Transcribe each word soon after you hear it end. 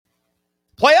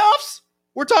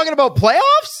We're talking about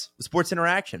playoffs with Sports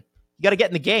Interaction. You got to get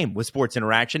in the game with Sports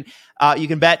Interaction. You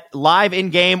can bet live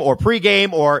in-game or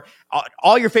pre-game or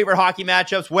all your favorite hockey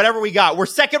matchups, whatever we got. We're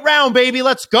second round, baby.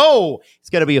 Let's go. It's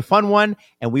going to be a fun one,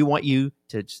 and we want you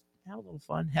to just have a little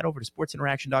fun. Head over to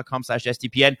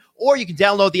sportsinteraction.com/SDPN, or you can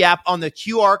download the app on the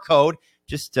QR code.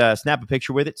 Just snap a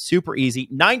picture with it. Super easy.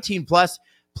 19 plus.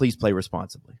 Please play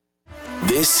responsibly.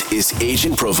 This is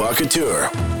Agent Provocateur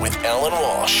with Alan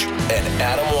Walsh and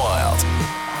Adam Wilde.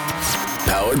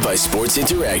 Powered by Sports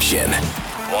Interaction.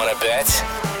 Want to bet?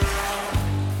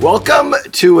 Welcome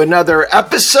to another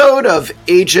episode of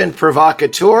Agent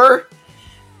Provocateur.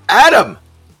 Adam.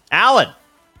 Alan.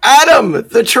 Adam,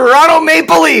 the Toronto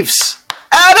Maple Leafs.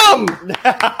 Adam.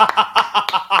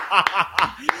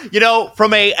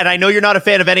 And I know you're not a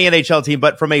fan of any NHL team,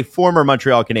 but from a former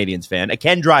Montreal Canadiens fan, a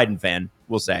Ken Dryden fan,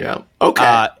 we'll say. Yeah.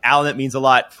 Okay. Alan, that means a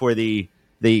lot for the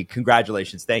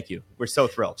congratulations. Thank you. We're so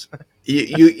thrilled.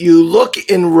 You look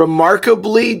in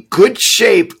remarkably good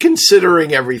shape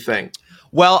considering everything.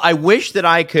 Well, I wish that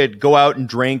I could go out and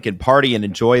drink and party and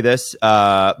enjoy this.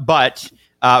 But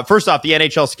first off, the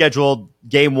NHL scheduled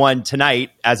game one tonight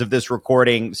as of this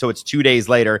recording, so it's 2 days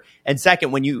later. And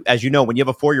second, when you have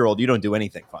a 4-year-old, you don't do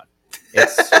anything fun.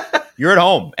 You're at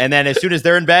home, and then as soon as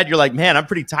they're in bed, you're like, man, I'm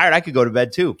pretty tired. I could go to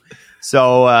bed too.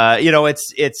 So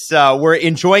we're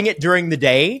enjoying it during the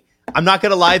day. I'm not going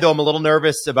to lie, though, I'm a little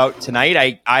nervous about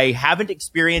tonight. I haven't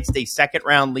experienced a second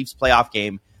round Leafs playoff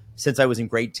game since I was in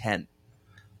grade 10.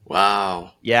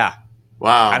 Wow. Yeah.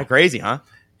 Wow. Kind of crazy, huh?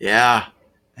 Yeah.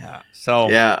 Yeah. So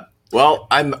yeah. Well,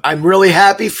 I'm really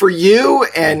happy for you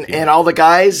and all the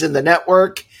guys in the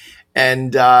network,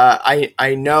 and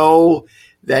I know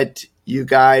that you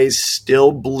guys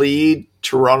still bleed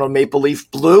Toronto Maple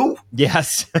Leaf blue.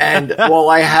 Yes. And while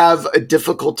I have a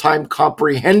difficult time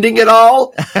comprehending it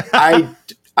all,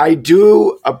 I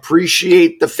do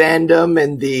appreciate the fandom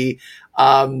and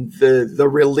the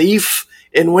relief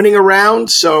in winning a round.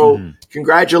 So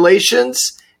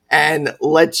congratulations, and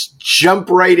let's jump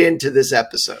right into this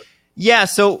episode. Yeah.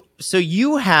 So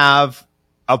you have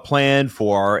a plan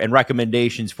for and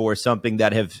recommendations for something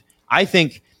that I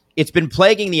think it's been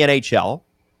plaguing the NHL.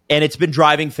 And it's been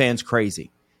driving fans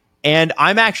crazy. And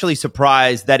I'm actually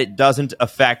surprised that it doesn't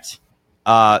affect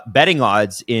betting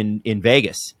odds in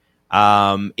Vegas.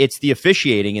 It's the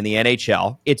officiating in the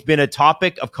NHL. It's been a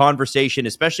topic of conversation,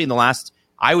 especially in the last,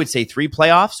 I would say, 3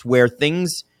 playoffs, where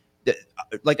things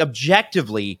like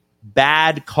objectively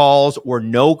bad calls or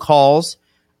no calls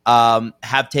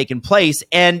have taken place.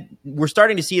 And we're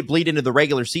starting to see it bleed into the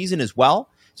regular season as well.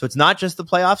 So it's not just the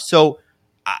playoffs. So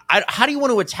how do you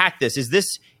want to attack this?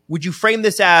 Would you frame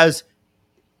this as,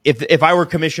 if I were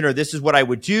commissioner, this is what I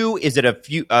would do? Is it a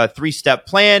 3-step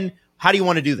plan? How do you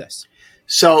want to do this?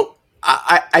 So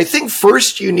I think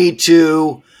first you need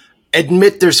to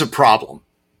admit there's a problem.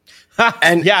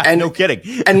 And no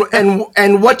kidding.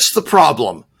 and what's the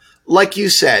problem? Like you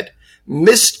said,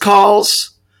 missed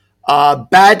calls,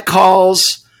 bad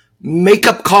calls,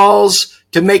 makeup calls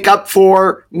to make up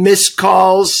for missed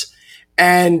calls,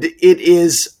 and it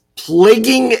is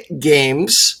plaguing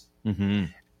games. Mm-hmm.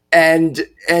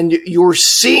 And you're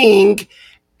seeing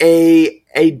a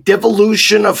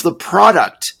devolution of the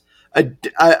product, a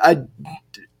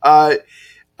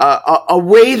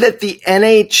way that the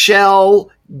NHL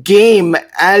game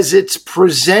as it's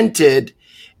presented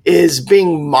is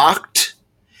being mocked.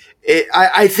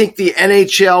 I think the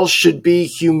NHL should be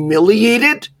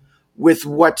humiliated with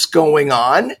what's going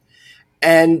on,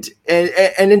 and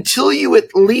until you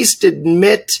at least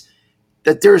admit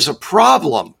that there's a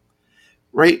problem,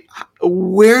 right?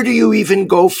 Where do you even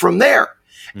go from there?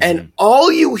 Mm-hmm. And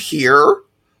all you hear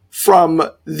from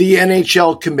the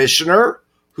NHL commissioner,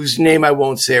 whose name I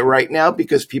won't say right now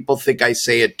because people think I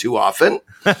say it too often.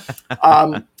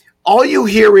 All you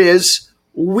hear is,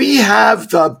 we have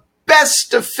the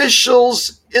best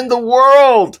officials in the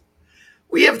world.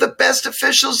 We have the best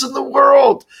officials in the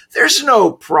world. There's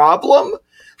no problem.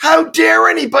 How dare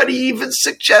anybody even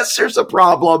suggest there's a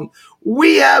problem?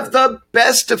 We have the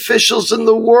best officials in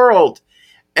the world.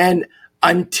 And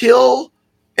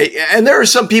there are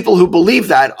some people who believe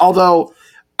that, although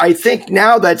I think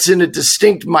now that's in a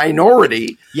distinct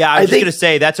minority. Yeah, I was just going to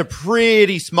say that's a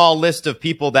pretty small list of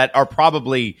people that are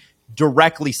probably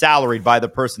directly salaried by the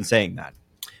person saying that.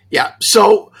 Yeah,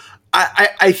 so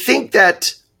I think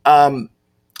that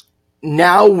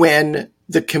now when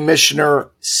the commissioner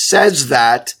says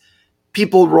that,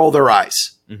 people roll their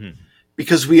eyes. Mm-hmm.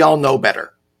 Because we all know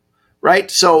better, right?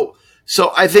 So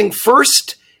I think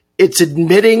first it's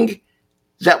admitting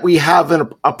that we have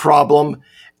a problem,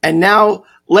 and now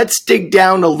let's dig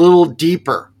down a little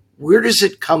deeper. Where does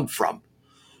it come from?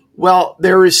 Well,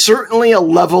 there is certainly a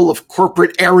level of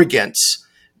corporate arrogance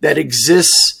that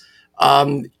exists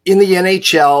in the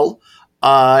NHL,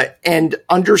 and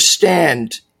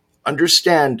understand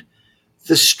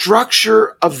the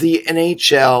structure of the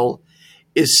NHL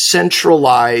is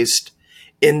centralized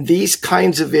in these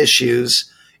kinds of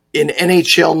issues in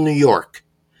NHL New York.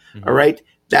 Mm-hmm. All right.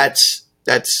 That's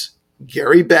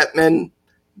Gary Bettman,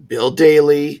 Bill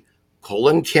Daly,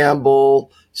 Colin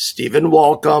Campbell, Stephen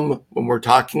Walcom, when we're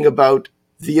talking about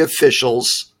the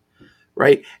officials,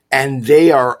 right? And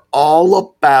they are all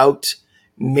about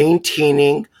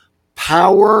maintaining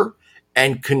power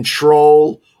and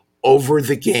control over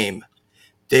the game.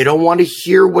 They don't want to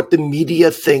hear what the media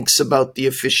thinks about the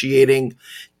officiating.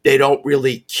 They don't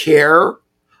really care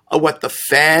what the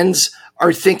fans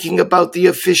are thinking about the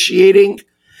officiating.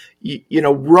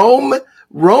 Rome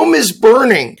is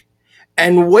burning.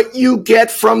 And what you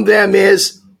get from them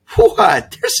is,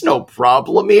 what? There's no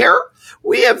problem here.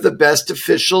 We have the best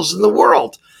officials in the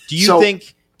world. Do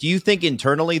you think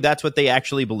internally that's what they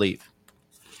actually believe?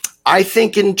 I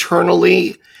think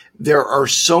internally there are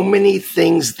so many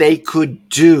things they could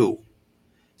do,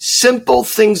 simple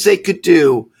things they could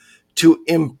do to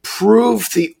improve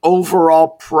the overall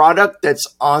product that's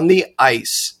on the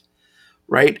ice,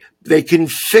 right? They can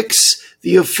fix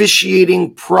the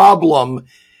officiating problem,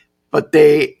 but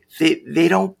they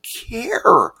don't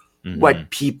care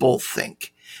what people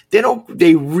think.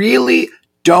 They really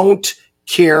don't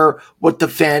care what the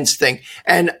fans think.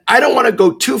 And I don't want to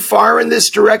go too far in this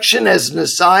direction as an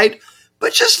aside,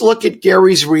 but just look at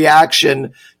Gary's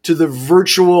reaction to the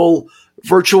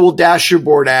virtual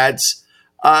dashboard ads.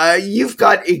 You've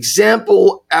got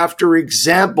example after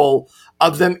example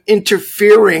of them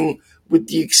interfering with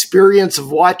the experience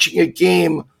of watching a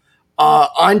game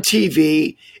on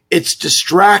TV. It's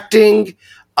distracting.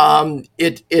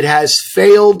 It has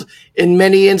failed in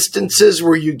many instances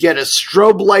where you get a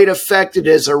strobe light effect. It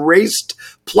has erased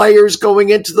players going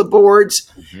into the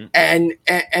boards. Mm-hmm.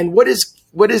 And what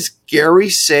does Gary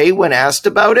say when asked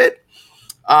about it?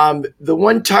 The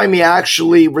one time he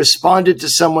actually responded to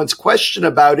someone's question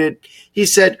about it, he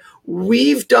said,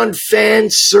 "We've done fan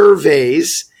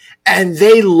surveys and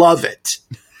they love it."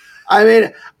 I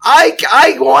mean,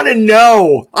 I want to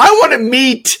know. I want to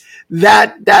meet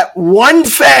that one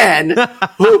fan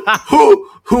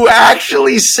who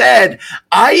actually said,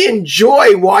 "I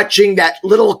enjoy watching that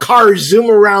little car zoom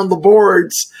around the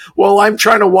boards while I'm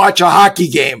trying to watch a hockey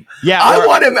game." Yeah, I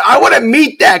want to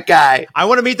meet that guy. I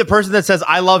want to meet the person that says,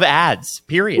 "I love ads."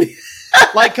 Period.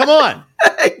 Like, come on.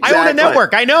 Exactly. I own a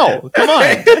network. I know. Come on.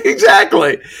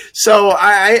 Exactly. So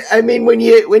I mean, when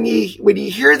you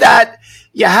hear that,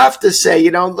 you have to say,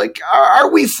 like, are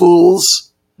we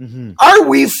fools? Mm-hmm. Are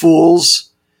we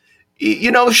fools?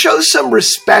 Show some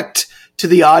respect to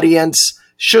the audience.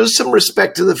 Show some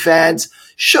respect to the fans.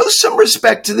 Show some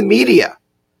respect to the media,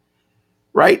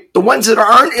 right? The ones that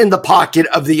aren't in the pocket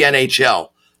of the NHL.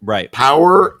 Right.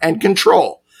 Power and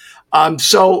control.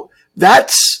 So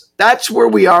that's where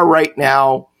we are right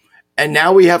now. And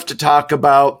now we have to talk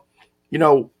about,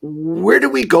 where do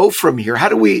we go from here? How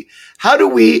do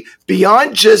we,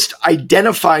 beyond just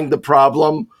identifying the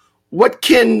problem, what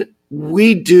can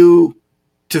we do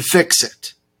to fix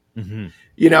it? Mm-hmm.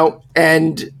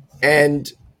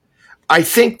 And I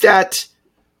think that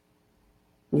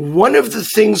one of the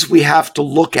things we have to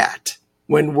look at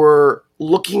when we're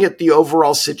looking at the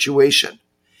overall situation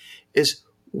is,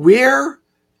 where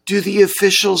do the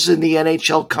officials in the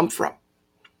NHL come from?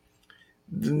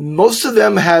 Most of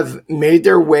them have made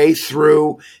their way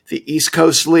through the East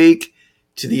Coast League,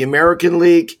 to the American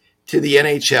League, to the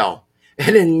NHL.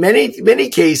 And in many, many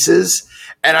cases,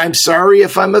 and I'm sorry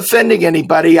if I'm offending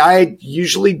anybody, I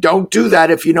usually don't do that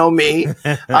if you know me.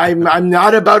 I'm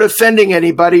not about offending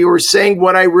anybody or saying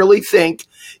what I really think.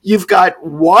 You've got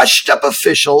washed up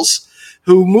officials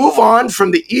who move on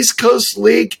from the East Coast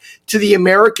League to the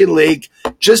American League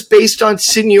just based on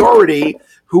seniority,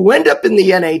 who end up in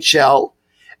the NHL.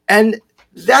 And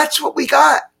that's what we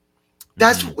got.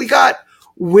 That's what we got.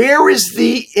 Where is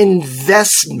the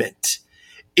investment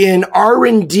in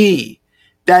R&D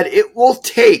that it will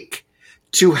take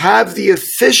to have the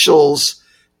officials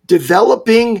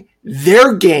developing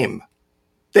their game?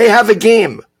 They have a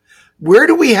game. Where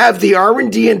do we have the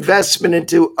R&D investment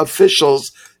into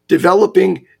officials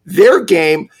developing their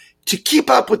game to keep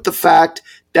up with the fact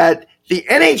that the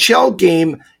NHL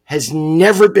game has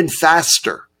never been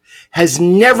faster, has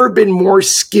never been more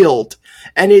skilled?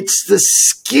 And it's the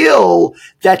skill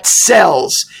that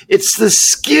sells. It's the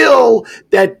skill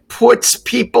that puts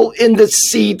people in the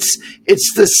seats.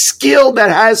 It's the skill that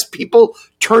has people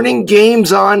turning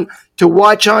games on to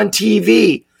watch on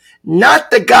TV.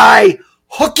 not the guy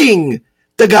hooking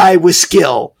the guy with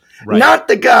skill, not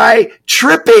the guy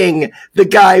tripping the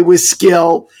guy with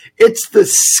skill. It's the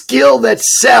skill that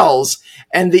sells.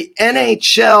 And the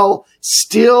NHL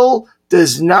still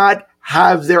does not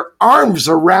have their arms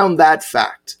around that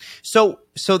fact. So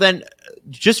then,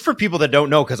 just for people that don't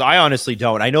know, because I honestly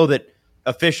don't, I know that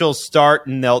officials start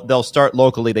and they'll start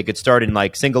locally. They could start in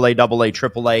like single A, double A,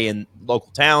 triple A in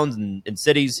local towns and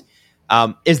cities.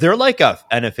 Is there like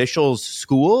an officials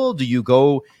school? Do you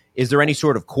go? Is there any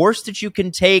sort of course that you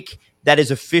can take that is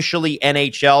officially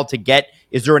NHL to get?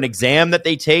 Is there an exam that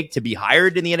they take to be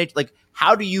hired in the NHL? Like,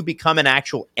 how do you become an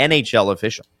actual NHL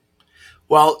official?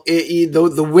 Well,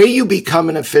 the way you become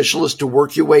an official is to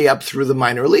work your way up through the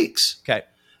minor leagues.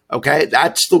 Okay.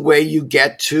 That's the way you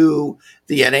get to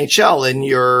the NHL, and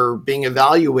you're being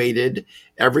evaluated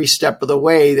every step of the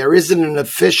way. There isn't an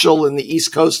official in the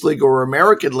East Coast League or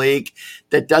American League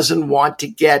that doesn't want to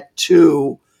get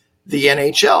to the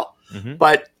NHL. Mm-hmm.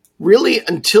 But really,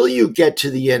 until you get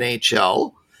to the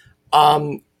NHL,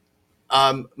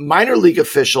 minor league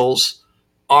officials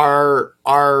are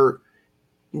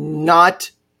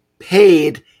not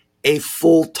paid a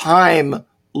full-time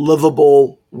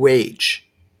livable wage.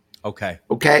 Okay.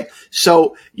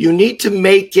 So you need to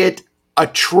make it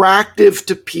attractive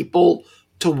to people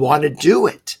to want to do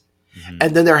it. Mm-hmm.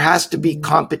 And then there has to be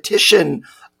competition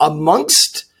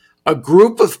amongst a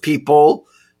group of people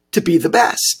to be the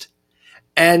best.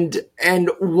 And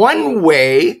one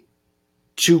way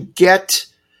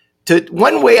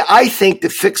I think to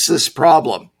fix this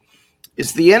problem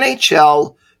is the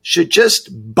NHL should just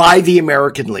buy the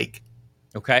American League.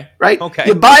 Okay. Right? Okay.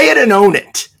 You buy it and own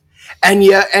it. And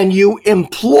you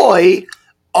employ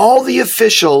all the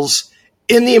officials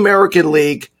in the American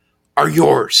League are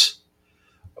yours.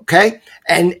 Okay?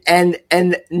 And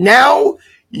now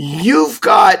you've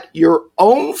got your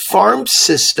own farm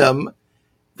system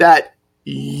that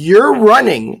you're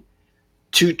running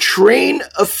to train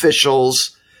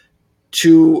officials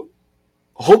to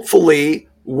hopefully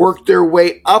work their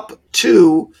way up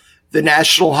to the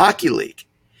National Hockey League.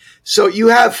 So you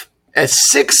have a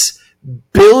 $6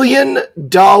 billion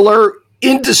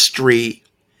industry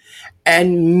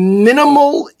and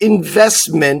minimal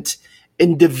investment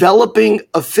in developing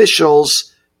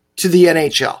officials to the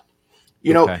NHL.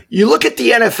 You know, you look at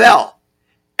the NFL,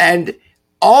 and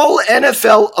all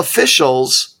NFL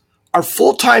officials are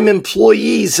full-time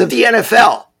employees of the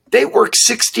NFL. They work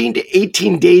 16 to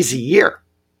 18 days a year.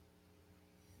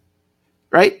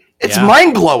 Right? It's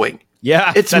mind-blowing.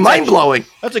 Yeah. It's mind-blowing.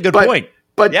 That's a good point.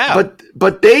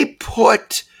 But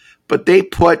they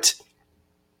put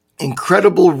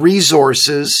incredible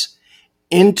resources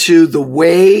into the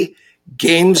way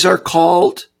games are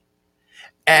called.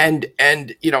 And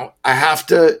you know, I have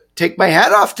to take my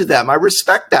hat off to them. I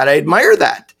respect that. I admire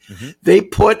that. Mm-hmm. They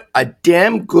put a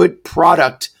damn good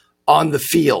product on the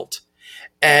field.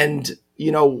 And,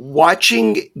 you know,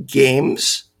 watching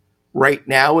games right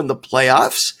now in the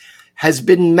playoffs has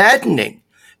been maddening,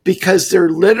 because there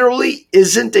literally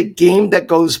isn't a game that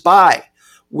goes by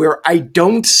where I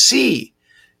don't see,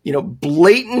 you know,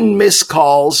 blatant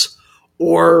miscalls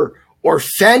or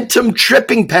phantom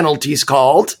tripping penalties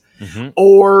called, mm-hmm.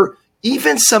 or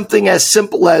even something as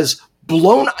simple as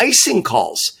blown icing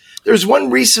calls. There's one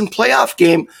recent playoff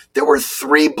game. There were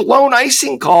 3 blown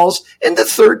icing calls in the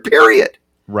third period.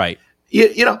 Right.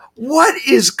 You know, what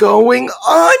is going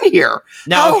on here?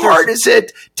 Now, how hard is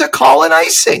it to call an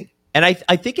icing? And I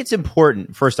think it's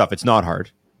important. First off, it's not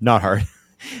hard. Not hard.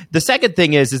 The second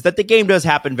thing is that the game does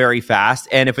happen very fast.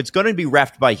 And if it's going to be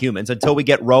reffed by humans, until we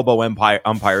get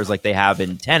umpires like they have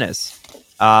in tennis,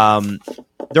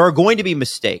 there are going to be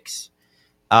mistakes.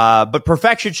 But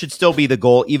perfection should still be the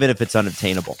goal, even if it's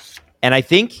unobtainable. And I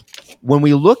think when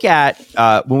we look at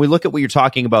what you're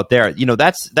talking about there, you know,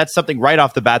 that's something right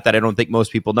off the bat that I don't think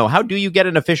most people know. How do you get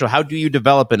an official? How do you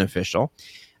develop an official?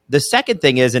 The second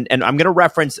thing is, and I'm going to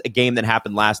reference a game that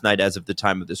happened last night as of the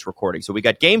time of this recording. So we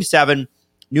got Game 7,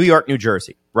 New York, New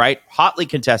Jersey, right? Hotly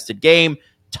contested game,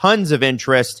 tons of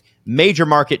interest. Major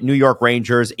market New York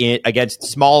Rangers against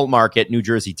small market New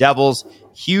Jersey Devils.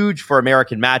 Huge for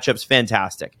American matchups.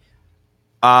 Fantastic.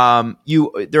 There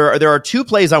are 2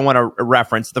 plays I want to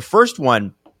reference. The first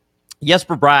one,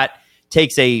 Jesper Bratt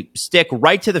takes a stick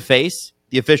right to the face.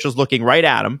 The official's looking right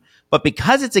at him. But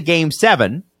because it's a Game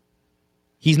 7,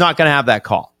 he's not going to have that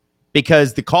call,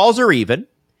 because the calls are even,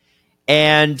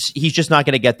 and he's just not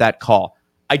going to get that call.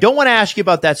 I don't want to ask you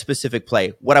about that specific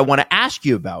play. What I want to ask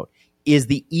you about is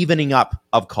the evening up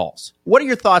of calls. What are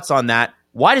your thoughts on that?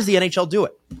 Why does the NHL do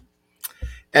it?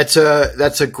 That's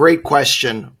a great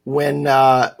question. When you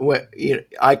know,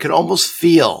 I could almost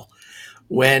feel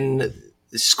when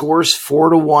the score's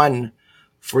 4-1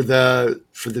 for the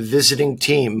visiting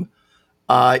team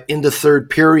in the third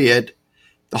period,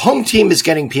 the home team is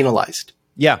getting penalized.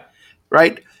 Yeah.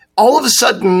 Right? All of a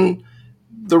sudden,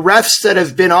 the refs that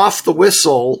have been off the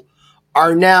whistle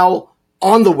are now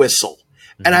on the whistle.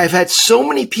 Mm-hmm. And I've had so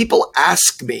many people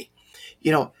ask me,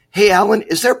 hey, Alan,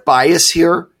 is there bias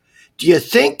here? Do you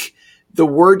think the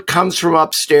word comes from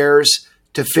upstairs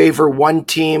to favor one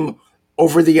team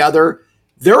over the other?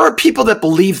 There are people that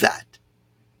believe that.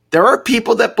 There are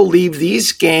people that believe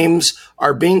these games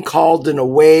are being called in a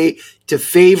way to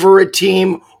favor a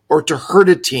team or to hurt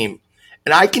a team.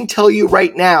 And I can tell you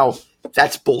right now,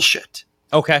 that's bullshit.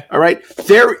 Okay. All right.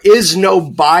 There is no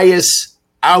bias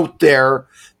out there.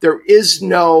 There is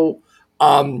no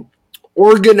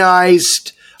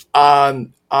organized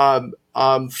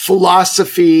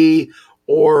philosophy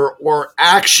or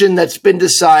action that's been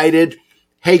decided.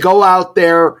 Hey, go out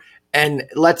there and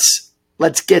let's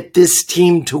get this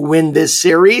team to win this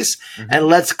series, and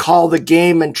let's call the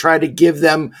game and try to give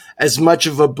them as much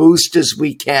of a boost as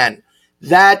we can.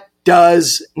 That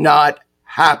does not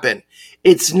happen.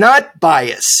 It's not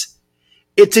bias.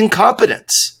 It's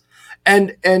incompetence.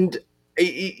 And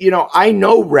I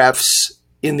know refs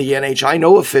in the NHL. I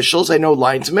know officials. I know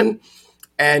linesmen.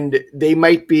 And they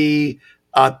might be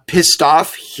pissed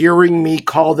off hearing me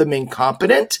call them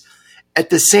incompetent. At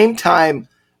the same time,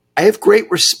 I have great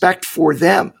respect for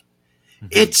them. Mm-hmm.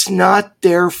 It's not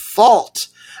their fault.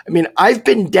 I mean, I've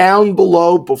been down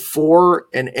below before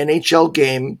an NHL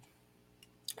game,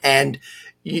 and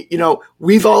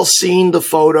we've all seen the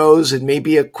photos and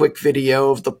maybe a quick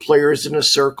video of the players in a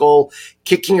circle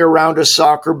kicking around a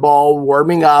soccer ball,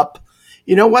 warming up.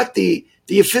 You know what? The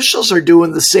officials are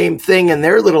doing the same thing in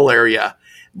their little area.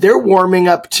 They're warming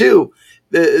up too.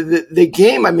 The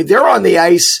game, I mean, they're on the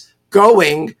ice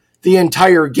going the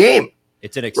entire game.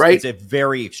 It's right? It's a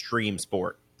very extreme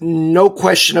sport. No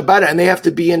question about it. And they have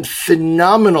to be in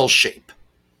phenomenal shape.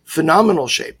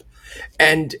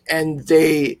 And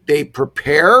they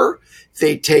prepare,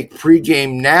 they take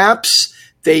pregame naps,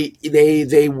 they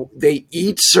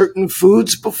eat certain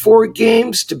foods before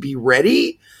games to be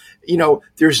ready.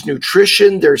 There's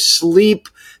nutrition, there's sleep,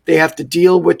 they have to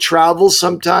deal with travel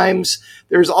sometimes.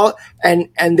 There's all and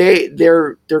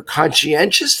they're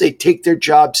conscientious, they take their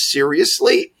job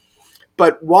seriously.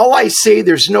 But while I say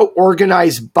there's no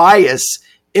organized bias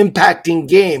impacting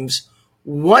games,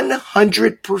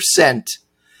 100%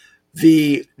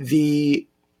 the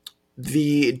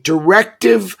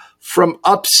directive from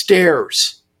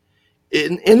upstairs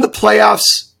in the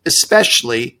playoffs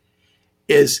especially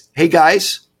is, hey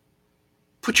guys,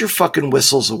 put your fucking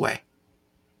whistles away.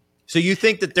 So you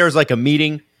think that there's like a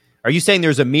meeting? Are you saying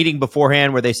there's a meeting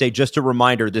beforehand where they say, just a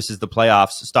reminder, this is the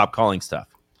playoffs, stop calling stuff?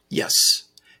 Yes.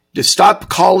 To stop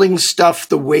calling stuff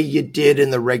the way you did in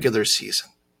the regular season.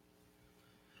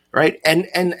 Right? And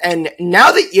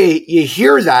now that you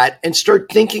hear that and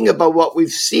start thinking about what we've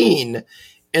seen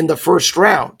in the first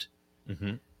round,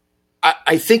 mm-hmm.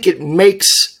 I think it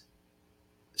makes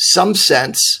some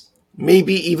sense,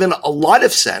 maybe even a lot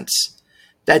of sense,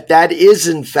 that is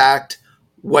in fact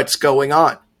what's going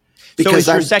on. Because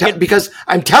because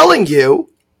I'm telling you,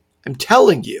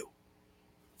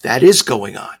 that is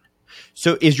going on.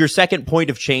 So is your second point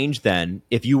of change then,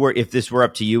 if this were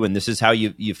up to you and this is how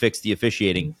you fix the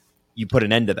officiating, you put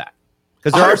an end to that?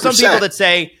 Because there 100%. Are some people that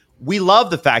say, we love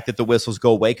the fact that the whistles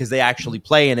go away because they actually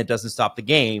play and it doesn't stop the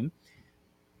game.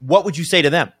 What would you say to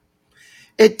them?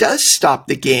 It does stop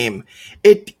the game.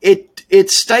 It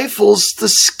stifles the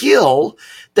skill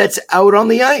that's out on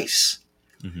the ice.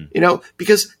 Mm-hmm.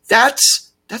 Because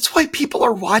that's why people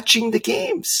are watching the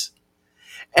games.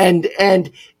 And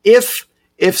if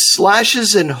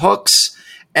slashes and hooks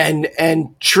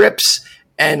and trips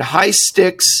and high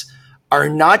sticks are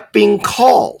not being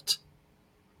called,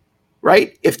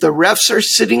 right? If the refs are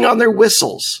sitting on their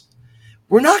whistles,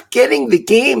 we're not getting the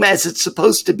game as it's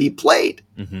supposed to be played.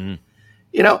 Mm-hmm.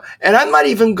 And I'm not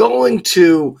even going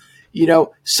to,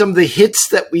 some of the hits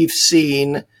that we've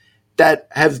seen that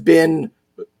have been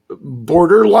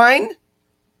borderline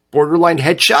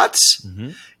headshots,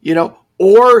 mm-hmm.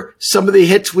 Or some of the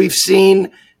hits we've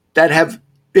seen that have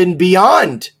been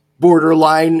beyond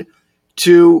borderline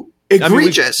to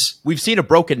egregious. We've seen a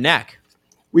broken neck.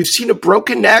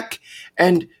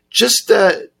 And just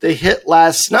the hit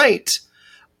last night.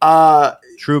 Trouba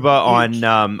on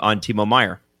Timo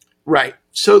Meier. Right.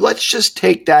 So let's just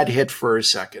take that hit for a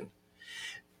second.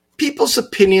 People's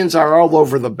opinions are all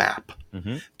over the map.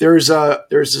 Mm-hmm. There's a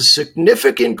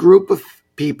significant group of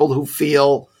people who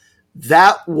feel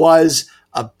that was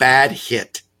a bad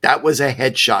hit. that was a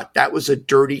headshot. That was a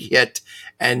dirty hit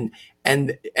and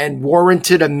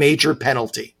warranted a major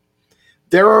penalty.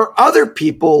 There are other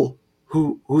people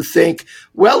who think,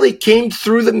 well, he came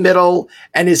through the middle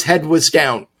and his head was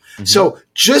down. Mm-hmm. So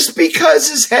just because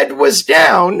his head was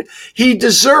down, he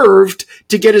deserved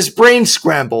to get his brain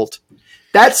scrambled.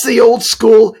 That's the old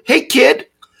school, hey, kid,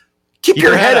 keep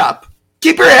your head up.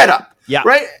 Keep your head up. Yeah.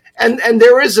 Right? And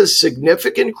there is a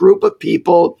significant group of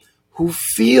people who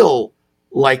feel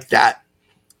like that.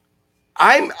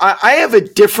 I have a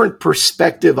different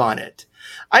perspective on it.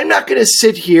 I'm not going to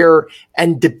sit here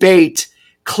and debate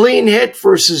clean hit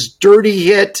versus dirty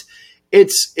hit.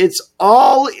 It's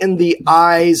all in the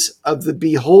eyes of the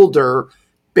beholder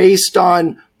based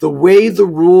on the way the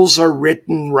rules are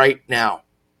written right now.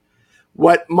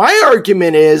 What my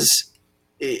argument is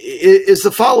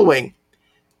the following.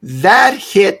 That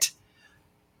hit,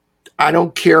 I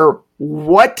don't care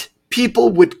what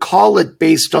people would call it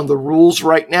based on the rules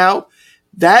right now,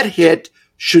 that hit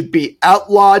should be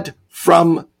outlawed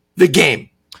from the game.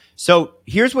 So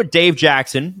here's what Dave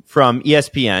Jackson from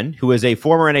ESPN, who is a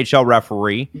former NHL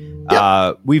referee,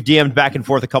 we've DM'd back and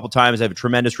forth a couple times. I have a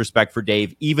tremendous respect for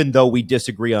Dave, even though we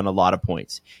disagree on a lot of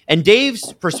points. And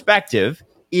Dave's perspective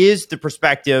is the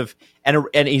perspective,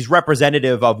 and he's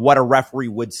representative of what a referee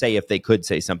would say if they could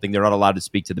say something. They're not allowed to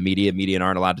speak to the media. Media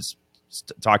aren't allowed to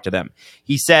talk to them.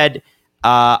 He said,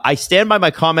 I stand by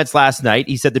my comments last night.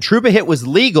 He said the Trouba hit was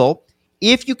legal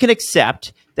if you can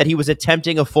accept that he was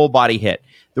attempting a full body hit.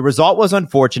 The result was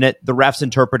unfortunate. The refs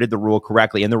interpreted the rule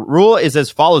correctly. And the rule is as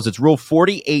follows. It's Rule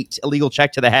 48, illegal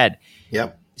check to the head.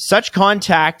 Yep. Such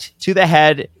contact to the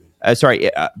head,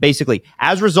 basically,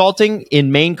 as resulting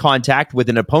in main contact with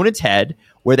an opponent's head,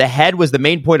 where the head was the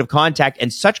main point of contact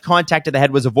and such contact to the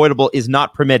head was avoidable, is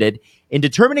not permitted. In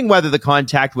determining whether the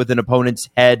contact with an opponent's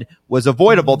head was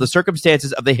avoidable, the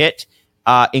circumstances of the hit,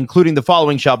 including the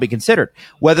following, shall be considered.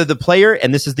 Whether the player,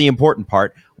 and this is the important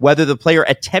part, whether the player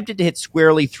attempted to hit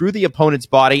squarely through the opponent's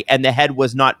body and the head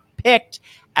was not picked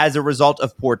as a result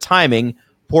of poor timing,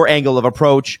 poor angle of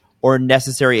approach, or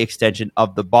necessary extension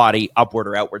of the body upward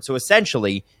or outward. So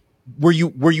essentially, were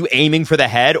you aiming for the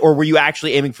head, or were you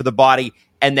actually aiming for the body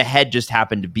and the head just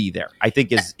happened to be there? I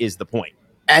think is the point.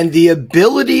 And the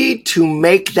ability to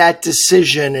make that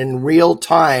decision in real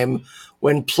time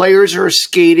when players are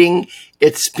skating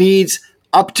at speeds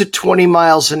up to 20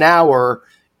 miles an hour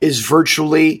is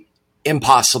virtually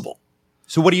impossible.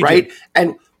 So what do you do?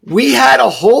 And we had a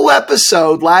whole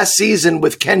episode last season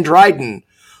with Ken Dryden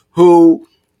who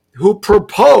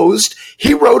proposed,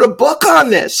 he wrote a book on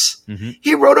this. Mm-hmm.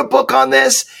 He wrote a book on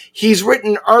this. He's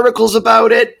written articles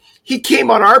about it. He came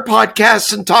on our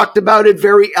podcast and talked about it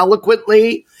very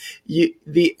eloquently.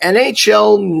 The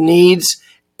NHL needs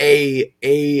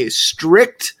a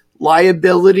strict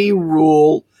liability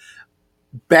rule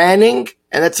banning,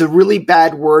 and that's a really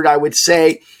bad word, I would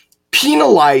say,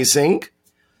 penalizing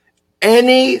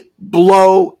any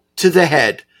blow to the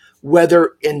head,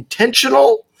 whether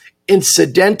intentional,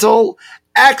 incidental,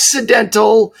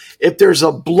 accidental. If there's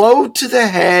a blow to the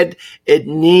head, it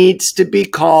needs to be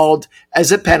called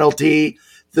as a penalty.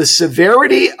 The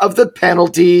severity of the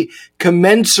penalty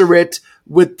commensurate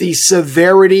with the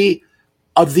severity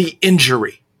of the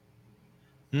injury.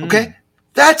 Okay?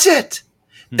 That's it.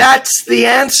 That's the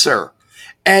answer.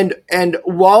 And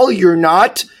while you're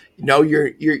not,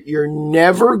 you're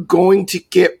never going to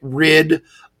get rid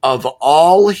of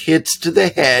all hits to the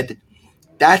head.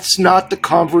 That's not the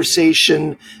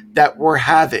conversation that we're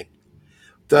having.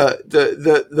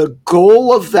 The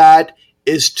goal of that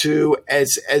is to,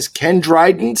 as Ken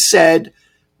Dryden said,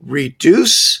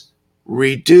 reduce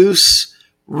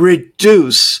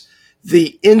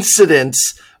the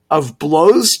incidence of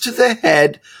blows to the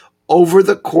head over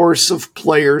the course of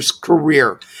players'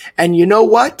 career. And you know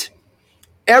what?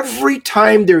 Every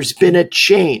time there's been a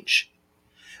change,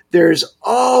 there's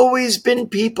always been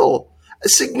people, a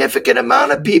significant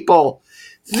amount of people.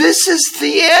 This is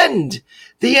the end.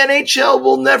 The NHL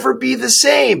will never be the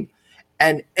same.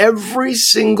 And every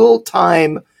single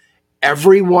time,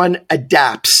 everyone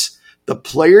adapts. The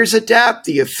players adapt,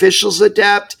 the officials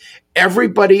adapt,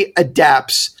 everybody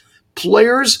adapts.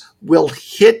 Players will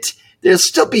hit, they'll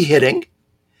still be hitting.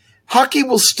 Hockey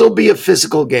will still be a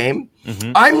physical game.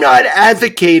 Mm-hmm. I'm not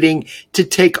advocating to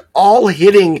take all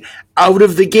hitting out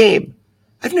of the game.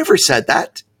 I've never said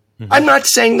that. Mm-hmm. I'm not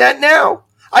saying that now.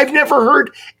 I've never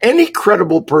heard any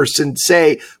credible person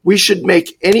say we should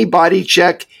make any body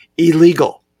check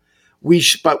illegal.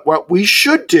 But what we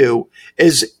should do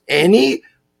is any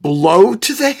blow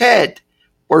to the head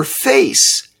or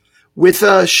face with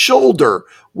a shoulder,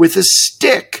 with a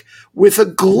stick, with a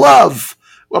glove,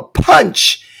 a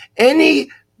punch, Any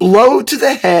blow to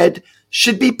the head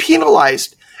should be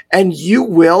penalized, and you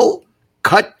will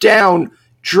cut down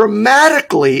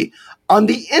dramatically on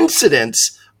the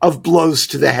incidence of blows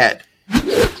to the head.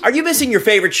 Are you missing your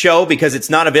favorite show because it's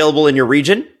not available in your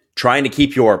region? Trying to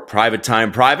keep your private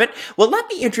time private? Well, let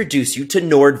me introduce you to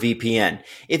NordVPN.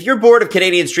 If you're bored of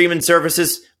Canadian streaming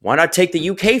services, why not take the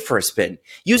UK for a spin?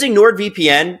 Using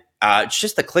NordVPN, it's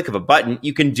just the click of a button.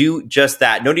 You can do just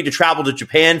that. No need to travel to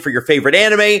Japan for your favorite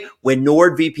anime when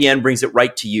NordVPN brings it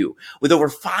right to you. With over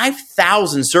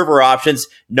 5,000 server options,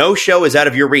 no show is out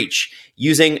of your reach.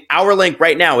 Using our link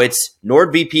right now, it's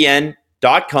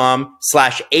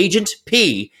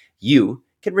nordvpn.com/agentp. You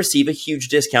can receive a huge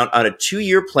discount on a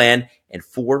 2-year plan and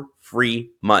 4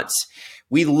 free months.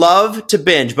 We love to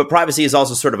binge, but privacy is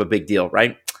also sort of a big deal,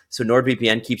 right? So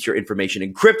NordVPN keeps your information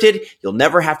encrypted. You'll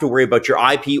never have to worry about your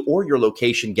IP or your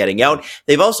location getting out.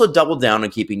 They've also doubled down on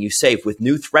keeping you safe with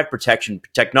new threat protection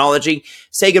technology.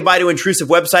 Say goodbye to intrusive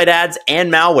website ads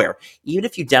and malware. Even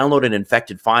if you download an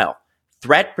infected file,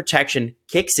 threat protection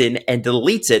kicks in and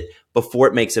deletes it before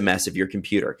it makes a mess of your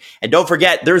computer. And don't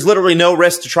forget, there's literally no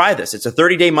risk to try this. It's a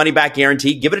 30-day money-back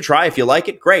guarantee. Give it a try. If you like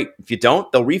it, great. If you don't,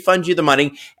 they'll refund you the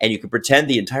money, and you can pretend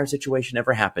the entire situation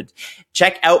never happened.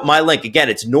 Check out my link. Again,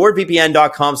 it's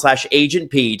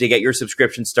nordvpn.com/agentp to get your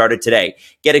subscription started today.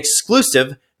 Get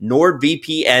exclusive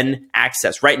NordVPN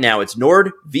access. Right now, it's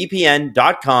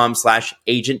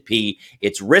nordvpn.com/agentp.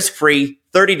 It's risk-free,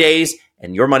 30 days,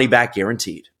 and your money-back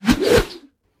guaranteed.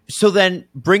 So then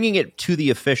bringing it to the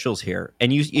officials here,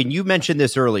 and you mentioned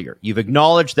this earlier, you've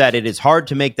acknowledged that it is hard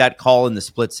to make that call in the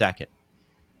split second.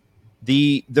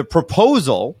 The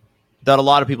proposal that a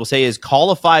lot of people say is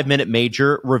call a 5-minute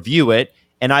major, review it,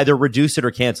 and either reduce it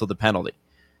or cancel the penalty.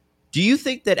 Do you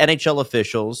think that NHL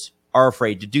officials are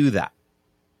afraid to do that?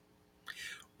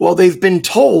 Well, they've been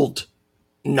told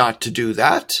not to do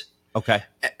that. Okay.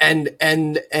 And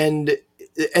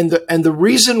the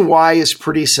reason why is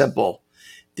pretty simple.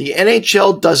 The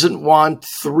NHL doesn't want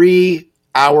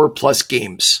 3-hour-plus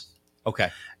games. Okay.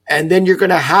 And then you're going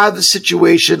to have a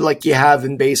situation like you have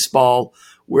in baseball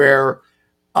where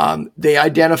they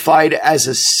identified as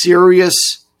a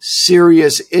serious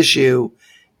issue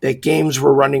that games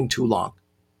were running too long.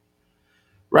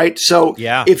 Right? So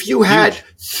if you had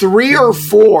 3 or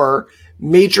 4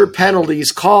 major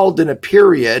penalties called in a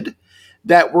period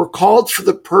that were called for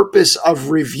the purpose of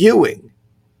reviewing,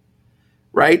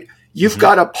 right? You've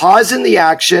got to pause in the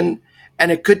action,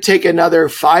 and it could take another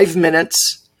 5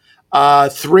 minutes,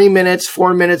 3 minutes,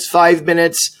 4 minutes, 5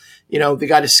 minutes. You know, they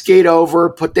got to skate over,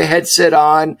 put the headset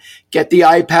on, get the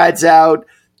iPads out,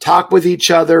 talk with each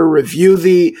other, review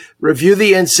the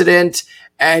incident,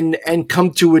 and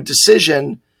come to a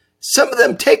decision. Some of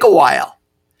them take a while.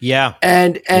 Yeah.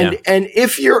 And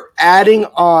if you're adding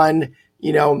on,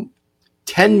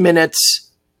 10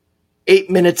 minutes, 8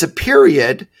 minutes a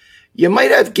period, you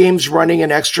might have games running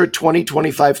an extra 20,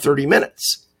 25, 30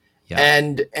 minutes. Yeah.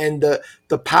 And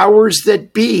the powers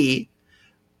that be,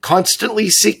 constantly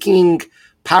seeking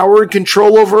power and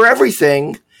control over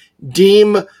everything,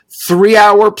 deem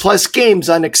 3-hour-plus games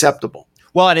unacceptable.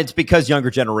 Well, and it's because younger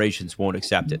generations won't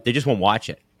accept it. They just won't watch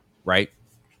it, right?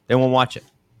 They won't watch it.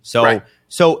 So, right.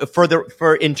 So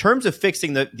for in terms of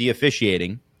fixing the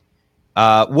officiating,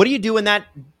 what do you do in that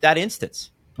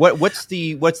instance? What's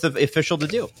the official to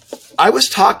do? I was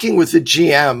talking with the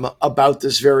GM about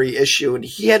this very issue, and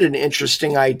he had an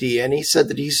interesting idea, and he said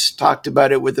that he's talked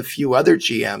about it with a few other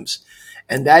GMs,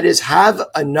 and that is have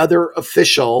another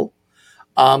official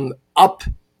up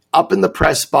in the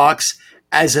press box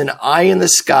as an eye in the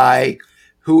sky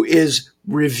who is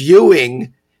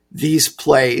reviewing these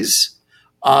plays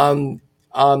and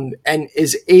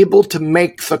is able to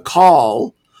make the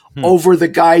call over the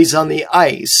guys on the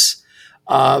ice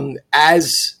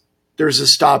as there's a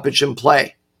stoppage in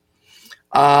play.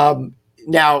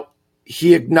 Now,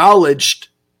 he acknowledged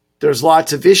there's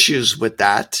lots of issues with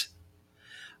that,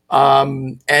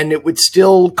 and it would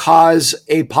still cause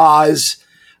a pause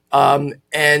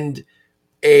and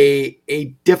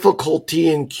a difficulty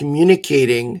in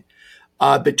communicating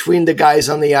between the guys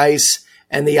on the ice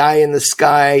and the eye in the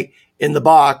sky in the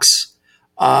box.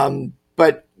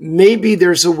 But maybe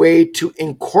there's a way to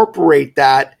incorporate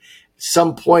that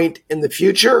some point in the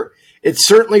future. It's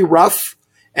certainly rough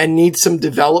and needs some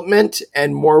development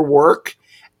and more work.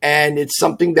 And it's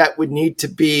something that would need to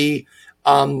be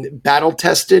battle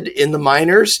tested in the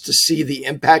minors to see the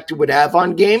impact it would have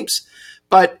on games.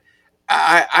 But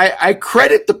I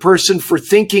credit the person for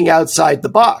thinking outside the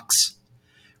box.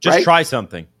 Just right? Try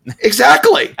something.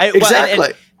 Exactly.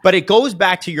 Exactly. But it goes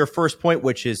back to your first point,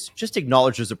 which is just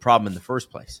acknowledge there's a problem in the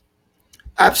first place.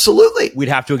 Absolutely. we'd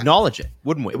have to acknowledge it,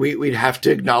 wouldn't we? We'd have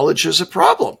to acknowledge there's a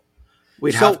problem.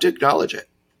 We'd have to acknowledge it.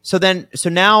 So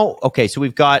now, okay, so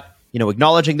we've got,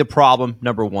 acknowledging the problem,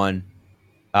 number one.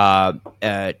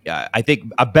 I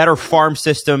think a better farm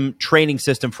system, training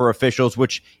system for officials,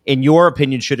 which in your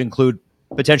opinion should include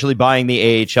potentially buying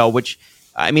the AHL, which,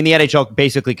 the NHL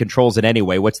basically controls it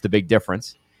anyway. What's the big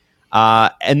difference?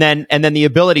 And then the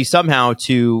ability somehow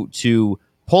to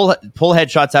pull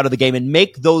headshots out of the game and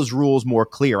make those rules more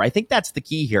clear. I think that's the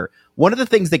key here. One of the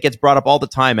things that gets brought up all the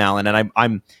time, Alan, and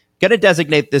I'm going to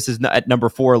designate this as at number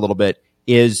 4 a little bit,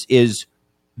 is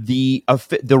the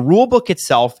rule book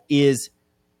itself is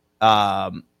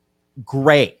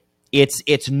gray.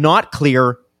 It's not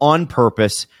clear on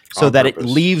purpose so that it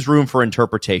leaves room for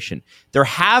interpretation. There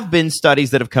have been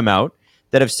studies that have come out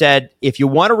that have said if you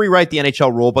want to rewrite the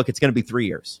NHL rulebook, it's going to be 3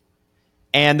 years.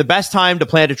 And the best time to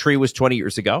plant a tree was 20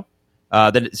 years ago.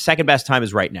 The second best time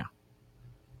is right now.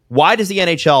 Why does the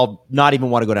NHL not even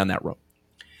want to go down that road?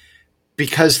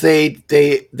 Because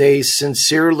they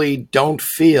sincerely don't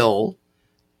feel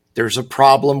there's a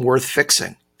problem worth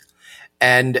fixing.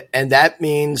 And that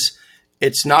means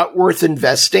it's not worth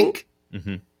investing.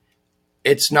 Mm-hmm.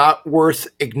 It's not worth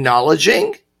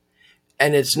acknowledging.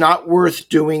 And it's not worth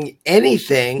doing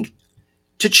anything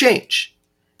to change.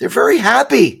 They're very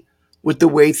happy with the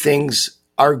way things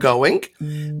are going.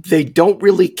 They don't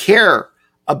really care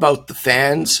about the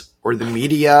fans or the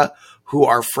media who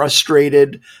are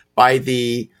frustrated by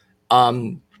the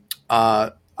bad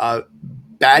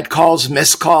calls,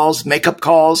 missed calls, makeup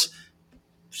calls.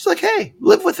 It's like, hey,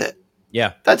 live with it.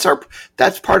 Yeah.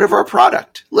 That's part of our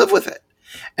product. Live with it.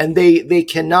 And they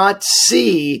cannot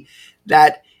see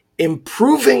that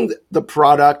improving the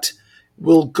product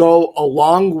will go a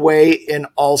long way in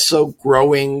also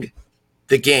growing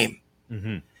the game.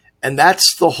 Mm-hmm. And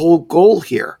that's the whole goal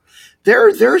here.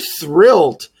 They're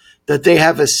thrilled that they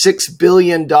have a $6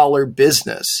 billion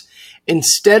business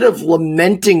instead of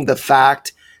lamenting the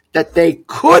fact that they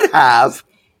could have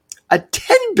a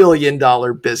 $10 billion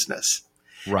business.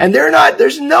 Right. And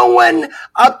there's no one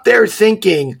up there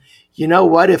thinking, you know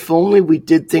what, if only we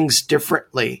did things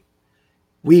differently,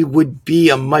 we would be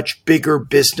a much bigger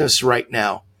business right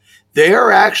now. They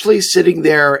are actually sitting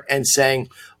there and saying,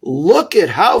 look at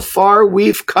how far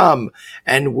we've come,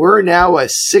 and we're now a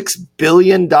 $6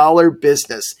 billion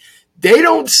business. They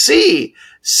don't see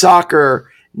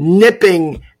soccer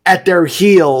nipping at their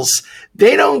heels.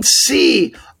 They don't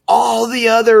see all the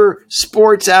other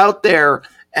sports out there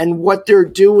and what they're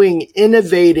doing,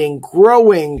 innovating,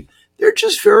 growing. They're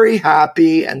just very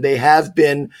happy, and they have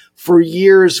been for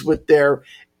years with their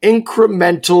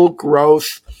incremental growth.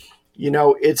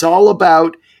 It's all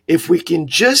about if we can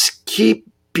just keep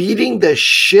beating the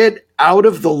shit out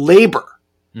of the labor,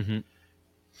 mm-hmm.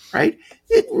 right?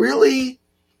 It really,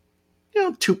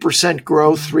 2%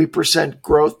 growth, 3%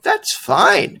 growth, that's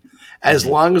fine. As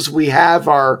long as we have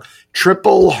our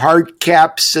triple hard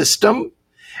cap system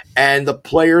and the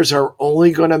players are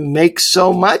only going to make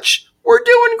so much, we're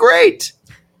doing great.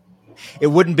 It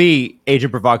wouldn't be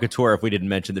Agent Provocateur if we didn't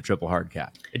mention the triple hard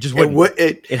cap. It just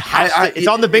wouldn't. It's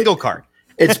on the bingo card.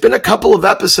 It's been a couple of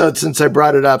episodes since I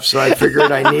brought it up, so I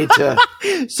figured I need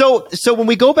to. So when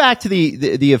we go back to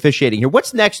the officiating here,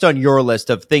 what's next on your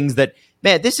list of things that,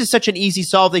 man, this is such an easy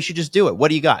solve, they should just do it? What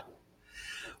do you got?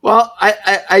 Well,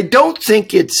 I don't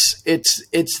think it's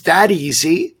that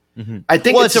easy. Mm-hmm. I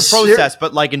think it's a process,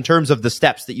 but like in terms of the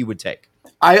steps that you would take,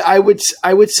 I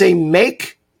would say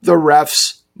make the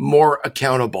refs more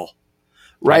accountable,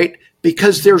 right?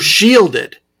 Because they're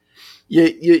shielded.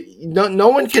 No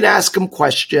one can ask them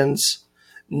questions.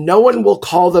 No one will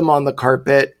call them on the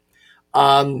carpet.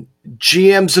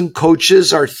 GMs and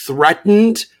coaches are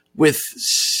threatened with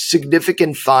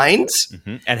significant fines,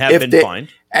 mm-hmm.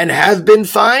 and have been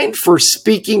fined for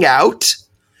speaking out.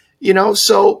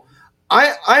 So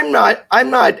I'm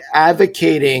not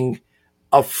advocating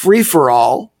a free for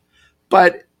all,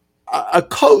 but a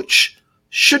coach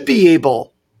should be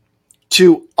able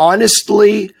to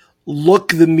honestly look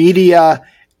the media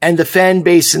and the fan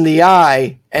base in the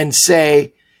eye and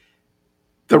say,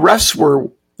 the refs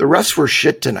were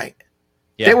shit tonight.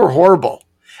 Yeah. They were horrible.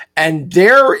 And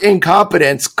their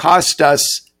incompetence cost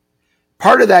us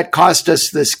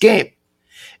this game.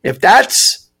 If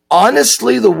that's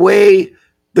honestly the way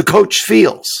the coach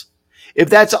feels, if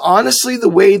that's honestly the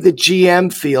way the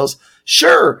GM feels,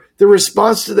 sure, the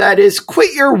response to that is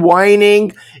quit your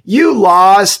whining. You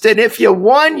lost. And if you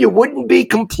won, you wouldn't be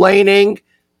complaining.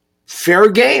 Fair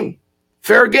game.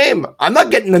 I'm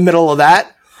not getting in the middle of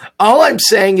that. All I'm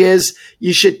saying is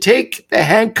you should take the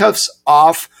handcuffs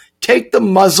off, take the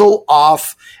muzzle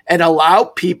off, and allow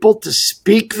people to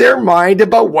speak their mind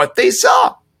about what they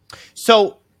saw.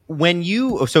 So when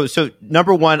so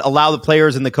number one, allow the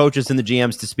players and the coaches and the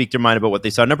GMs to speak their mind about what they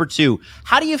saw. Number two,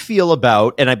 how do you feel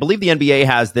about, and I believe the NBA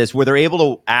has this, where they're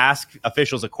able to ask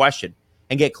officials a question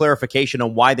and get clarification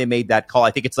on why they made that call?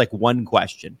 I think it's like one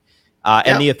question.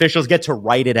 And the officials get to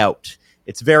write it out.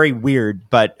 It's very weird,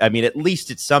 but I mean, at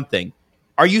least it's something.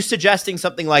 Are you suggesting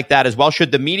something like that as well?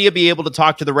 Should the media be able to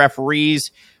talk to the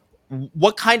referees?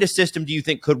 What kind of system do you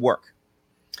think could work?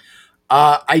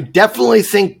 I definitely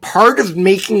think part of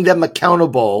making them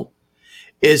accountable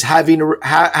is having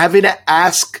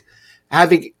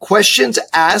questions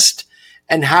asked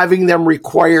and having them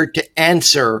required to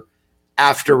answer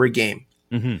after a game.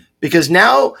 Mm-hmm. Because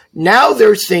now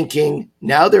they're thinking,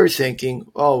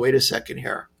 oh, wait a second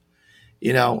here.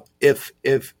 You know,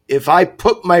 if I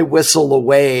put my whistle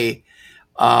away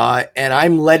and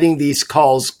I'm letting these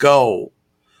calls go,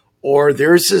 or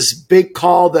there's this big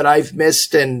call that I've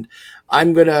missed and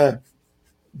I'm going to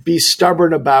be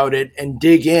stubborn about it and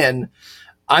dig in,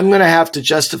 I'm going to have to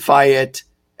justify it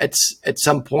at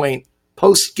some point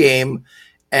post game.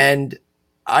 And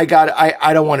I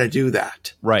don't want to do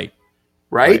that. Right.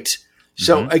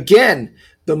 So again,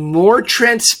 the more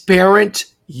transparent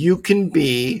you can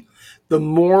be, the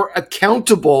more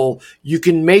accountable you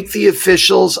can make the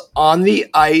officials on the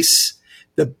ice,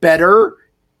 the better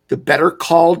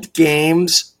called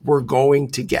games we're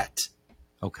going to get.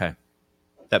 Okay.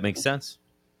 That makes sense.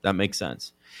 Alan,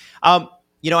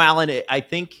 I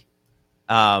think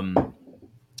the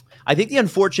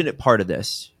unfortunate part of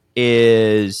this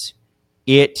is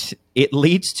it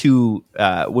leads to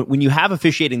when you have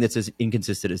officiating that's as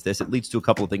inconsistent as this, it leads to a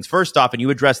couple of things. First off, and you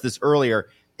addressed this earlier,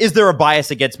 is there a bias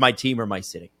against my team or my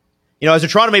city? You know, as a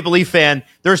Toronto Maple Leaf fan,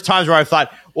 there's times where I've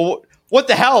thought, well, what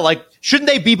the hell? Like, shouldn't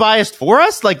they be biased for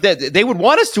us? Like, they would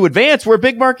want us to advance. We're a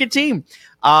big market team.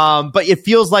 But it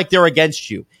feels like they're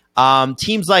against you.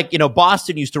 Teams like,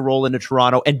 Boston used to roll into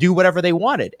Toronto and do whatever they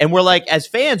wanted. And we're like, as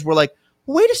fans, we're like,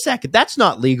 wait a second, that's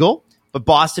not legal. But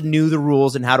Boston knew the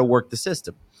rules and how to work the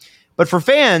system. But for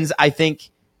fans, I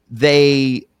think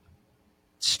they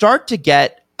start to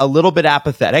get a little bit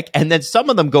apathetic. And then some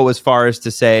of them go as far as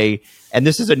to say, and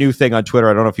this is a new thing on Twitter,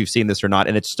 I don't know if you've seen this or not,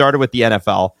 and it started with the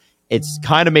NFL. It's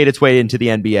kind of made its way into the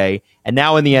NBA, and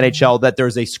now in the NHL, that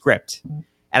there's a script.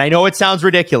 And I know it sounds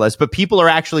ridiculous, but people are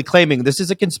actually claiming this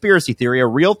is a conspiracy theory, a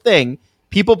real thing.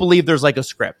 People believe there's like a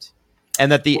script,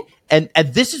 and that and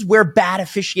this is where bad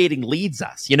officiating leads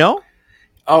us,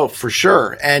 Oh, for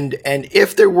sure. And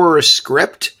if there were a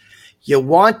script, you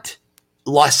want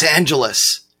Los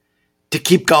Angeles to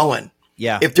keep going.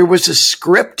 Yeah. If there was a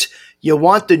script, you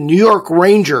want the New York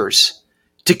Rangers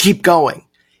to keep going.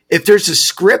 If there's a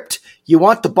script, you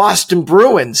want the Boston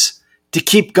Bruins to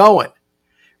keep going,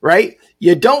 right?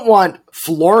 You don't want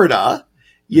Florida.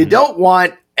 You don't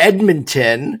want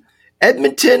Edmonton.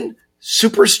 Edmonton,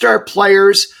 superstar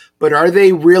players, but are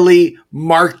they really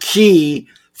marquee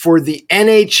for the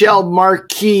NHL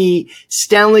marquee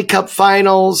Stanley Cup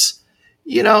Finals?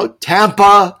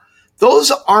 Tampa,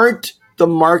 those aren't the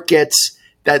markets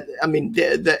that,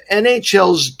 the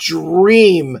NHL's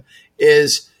dream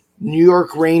is New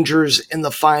York Rangers in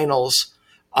the finals.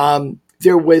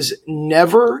 There was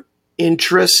never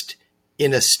interest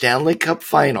in a Stanley Cup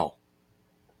final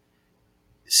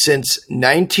since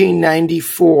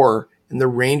 1994 and the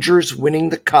Rangers winning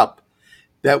the cup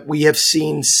that we have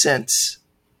seen since.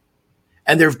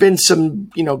 And there have been some,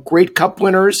 great cup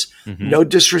winners, no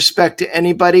disrespect to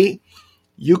anybody.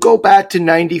 You go back to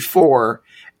 94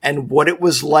 and what it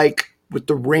was like with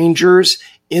the Rangers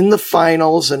in the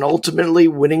finals and ultimately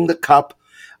winning the cup.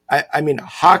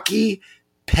 Hockey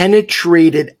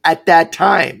penetrated at that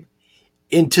time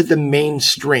into the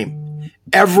mainstream.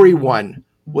 Everyone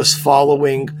was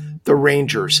following the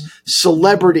Rangers.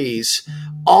 Celebrities,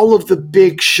 all of the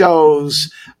big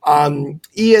shows,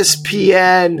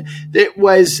 ESPN. It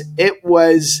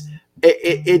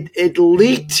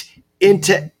leaked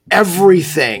into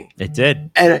everything. It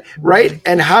did. And right.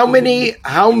 And how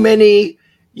many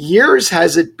years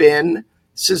has it been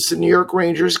since the New York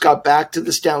Rangers got back to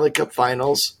the Stanley Cup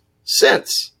Finals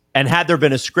since? And had there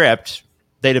been a script,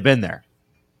 they'd have been there.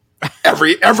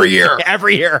 Every year.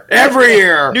 Every year.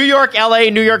 New York,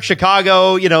 LA, New York,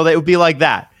 Chicago, they would be like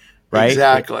that. Right?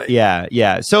 Exactly.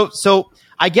 Yeah. So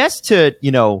I guess I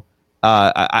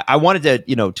wanted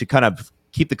to, to kind of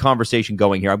keep the conversation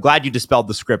going here. I'm glad you dispelled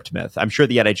the script myth. I'm sure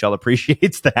the NHL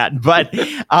appreciates that. But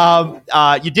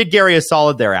you did Gary a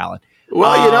solid there, Alan.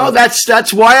 Well,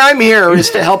 that's why I'm here, is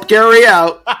to help Gary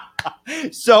out.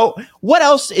 So what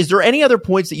else? Is there any other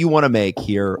points that you want to make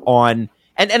here on,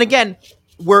 and again,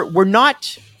 we're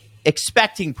not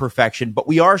expecting perfection, but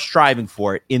we are striving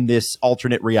for it in this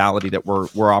alternate reality that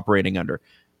we're operating under.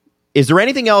 Is there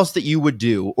anything else that you would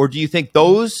do, or do you think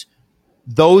those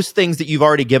things that you've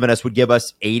already given us would give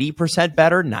us 80%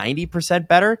 better, 90%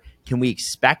 better? Can we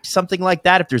expect something like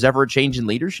that if there's ever a change in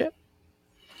leadership?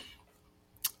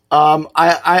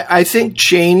 I think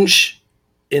change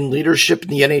in leadership in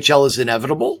the NHL is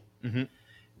inevitable. Mm-hmm.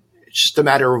 It's just a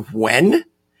matter of when.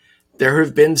 There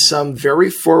have been some very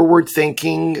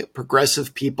forward-thinking,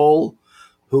 progressive people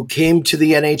who came to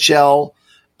the NHL.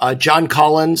 John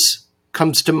Collins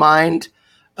comes to mind,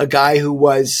 a guy who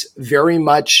was very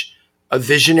much a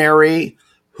visionary,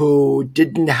 who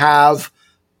didn't have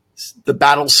the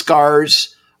battle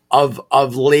scars of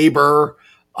labor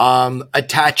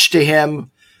attached to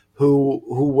him, who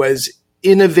was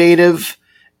innovative,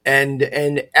 and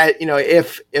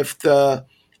if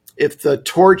the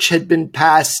torch had been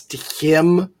passed to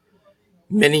him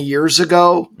many years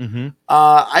ago, mm-hmm.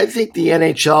 I think the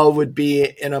NHL would be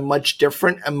in a much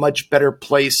different and much better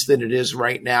place than it is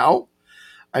right now.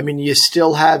 I mean, you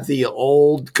still have the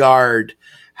old guard.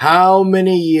 How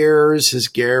many years has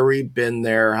Gary been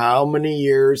there? How many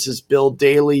years has Bill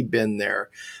Daly been there?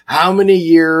 How many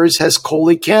years has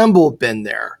Coley Campbell been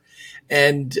there?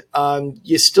 And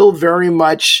you still very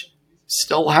much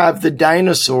still have the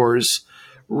dinosaurs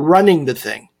running the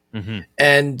thing. Mm-hmm.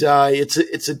 And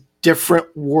it's a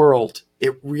different world.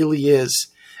 It really is.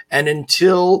 And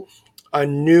until a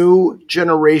new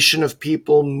generation of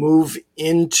people move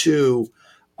into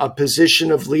a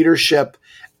position of leadership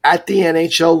at the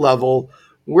NHL level,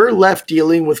 we're left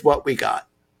dealing with what we got,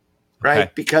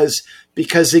 right? Okay.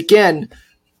 Because again,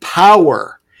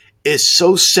 power is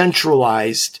so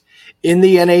centralized in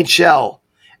the NHL.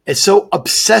 It's so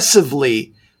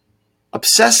obsessively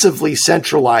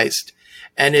centralized,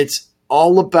 and it's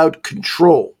all about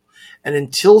control. And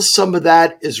until some of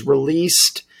that is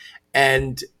released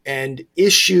and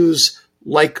issues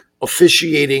like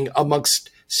officiating,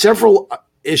 amongst several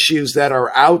issues that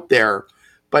are out there,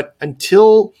 but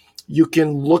until you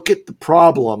can look at the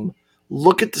problem,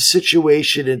 look at the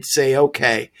situation and say,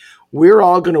 okay, we're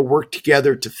all going to work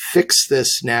together to fix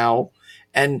this now,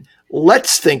 and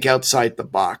let's think outside the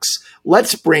box.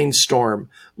 Let's brainstorm.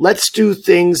 Let's do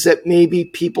things that maybe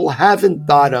people haven't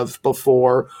thought of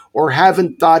before or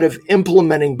haven't thought of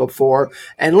implementing before.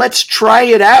 And let's try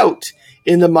it out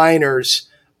in the minors,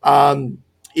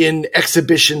 in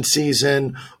exhibition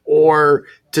season, or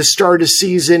to start a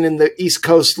season in the East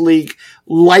Coast League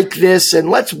like this. And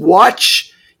let's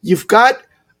watch. You've got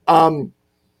a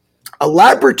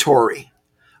laboratory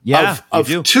of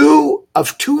two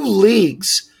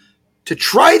leagues to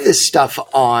try this stuff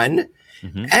on,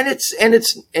 mm-hmm. and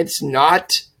it's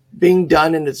not being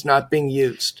done and it's not being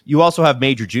used. You also have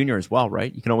major junior as well,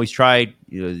 right? You can always try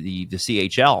the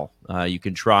CHL. You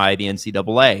can try the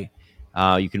NCAA.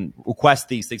 You can request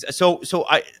these things. So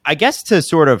I guess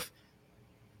to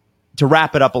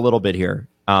wrap it up a little bit here,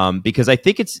 because I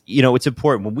think it's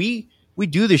important when we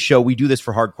do this show. We do this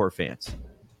for hardcore fans.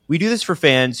 We do this for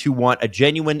fans who want a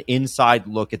genuine inside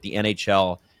look at the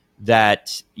NHL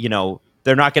that,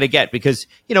 they're not going to get, because,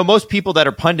 most people that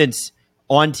are pundits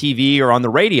on TV or on the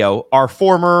radio are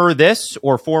former this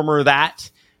or former that.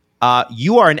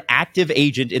 You are an active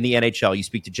agent in the NHL. You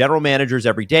speak to general managers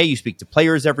every day. You speak to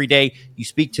players every day. You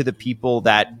speak to the people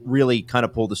that really kind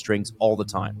of pull the strings all the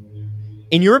time.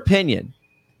 In your opinion,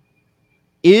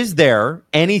 is there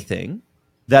anything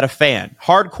that a fan,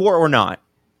 hardcore or not,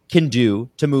 can do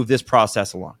to move this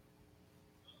process along?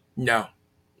 No,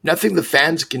 nothing the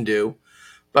fans can do,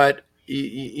 but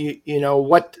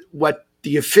what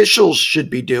the officials should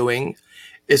be doing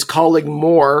is calling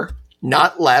more,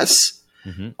 not less.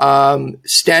 Mm-hmm.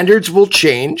 Standards will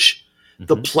change. Mm-hmm.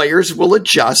 The players will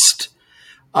adjust.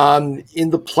 In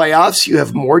the playoffs, you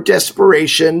have more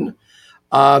desperation.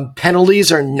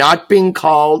 Penalties are not being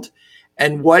called.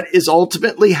 And what is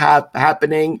ultimately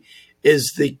happening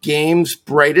is the game's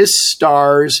brightest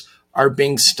stars are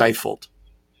being stifled.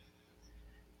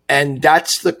 And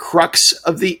that's the crux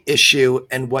of the issue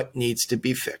and what needs to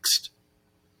be fixed.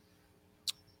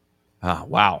 Oh,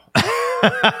 wow.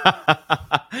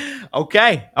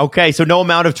 Okay. So no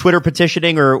amount of Twitter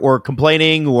petitioning or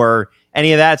complaining or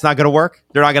any of that. It's not going to work.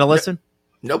 They're not going to listen.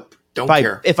 Nope. Don't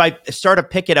care. If I start a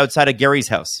picket outside of Gary's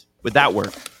house, would that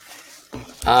work?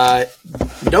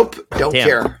 Nope. Don't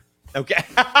care. Okay.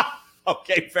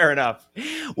 Okay. Fair enough.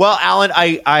 Well, Alan,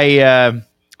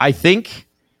 I think,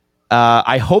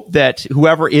 I hope that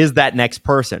whoever is that next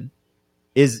person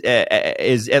is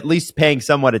at least paying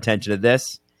somewhat attention to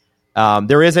this.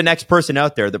 There is a next person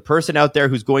out there. The person out there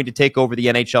who's going to take over the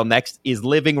NHL next is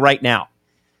living right now.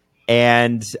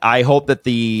 And I hope that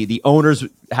the owners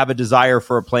have a desire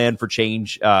for a plan for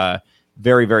change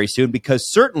very, very soon,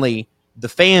 because certainly the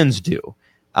fans do.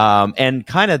 And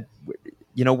kind of,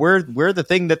 we're the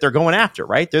thing that they're going after,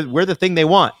 right? We're the thing they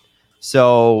want.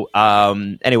 So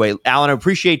anyway, Alan, I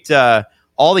appreciate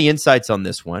all the insights on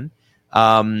this one.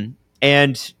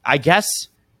 And I guess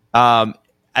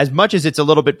as much as it's a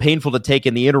little bit painful to take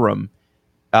in the interim,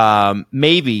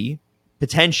 maybe,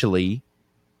 potentially,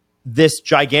 this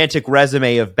gigantic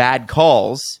resume of bad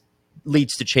calls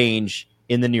leads to change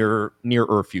in the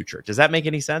nearer future. Does that make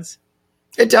any sense?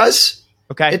 It does.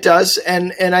 Okay. It does.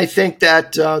 And I think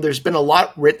that there's been a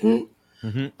lot written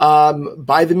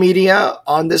by the media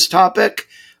on this topic.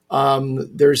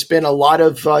 There's been a lot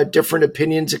of different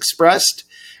opinions expressed.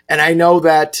 And I know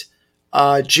that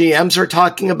GMs are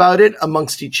talking about it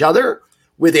amongst each other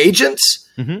with agents.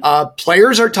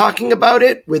 Players are talking about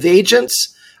it with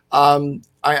agents.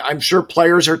 I'm sure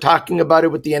players are talking about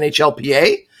it with the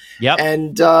NHLPA. Yep.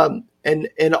 And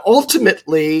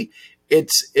ultimately,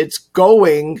 it's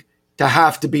going to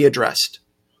have to be addressed.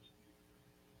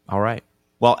 All right.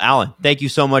 Well, Alan, thank you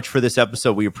so much for this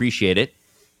episode. We appreciate it.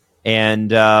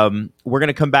 And we're going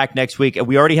to come back next week.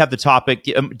 We already have the topic.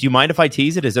 Do you mind if I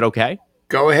tease it? Is it okay?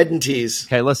 Go ahead and tease.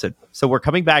 Okay, listen. So we're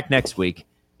coming back next week,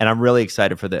 and I'm really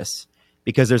excited for this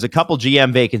because there's a couple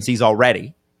GM vacancies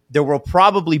already. There will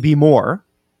probably be more.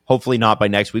 Hopefully not by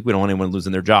next week. We don't want anyone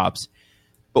losing their jobs.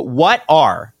 But what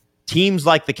are teams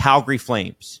like the Calgary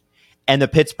Flames and the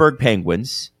Pittsburgh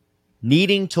Penguins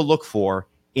needing to look for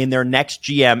in their next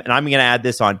GM? And I'm going to add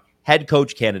this on head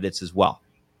coach candidates as well.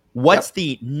 What's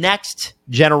the next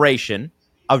generation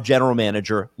of general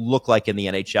manager look like in the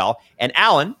NHL? And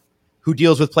Alan, who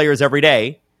deals with players every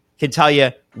day, can tell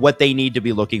you what they need to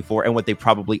be looking for and what they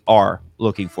probably are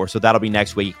looking for. So that'll be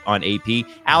next week on AP.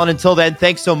 Alan, until then,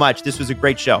 thanks so much. This was a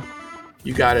great show.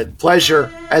 You got it.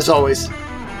 Pleasure, as always.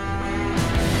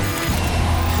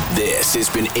 This has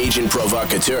been Agent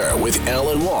Provocateur with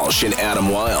Alan Walsh and Adam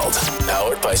Wilde.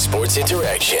 Powered by Sports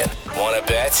Interaction. Want to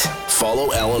bet?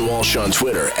 Follow Alan Walsh on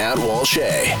Twitter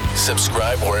 @WalshA.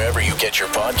 Subscribe wherever you get your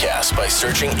podcasts by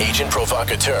searching Agent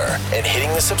Provocateur and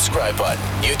hitting the subscribe button.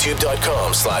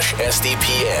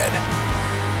 YouTube.com/SDPN.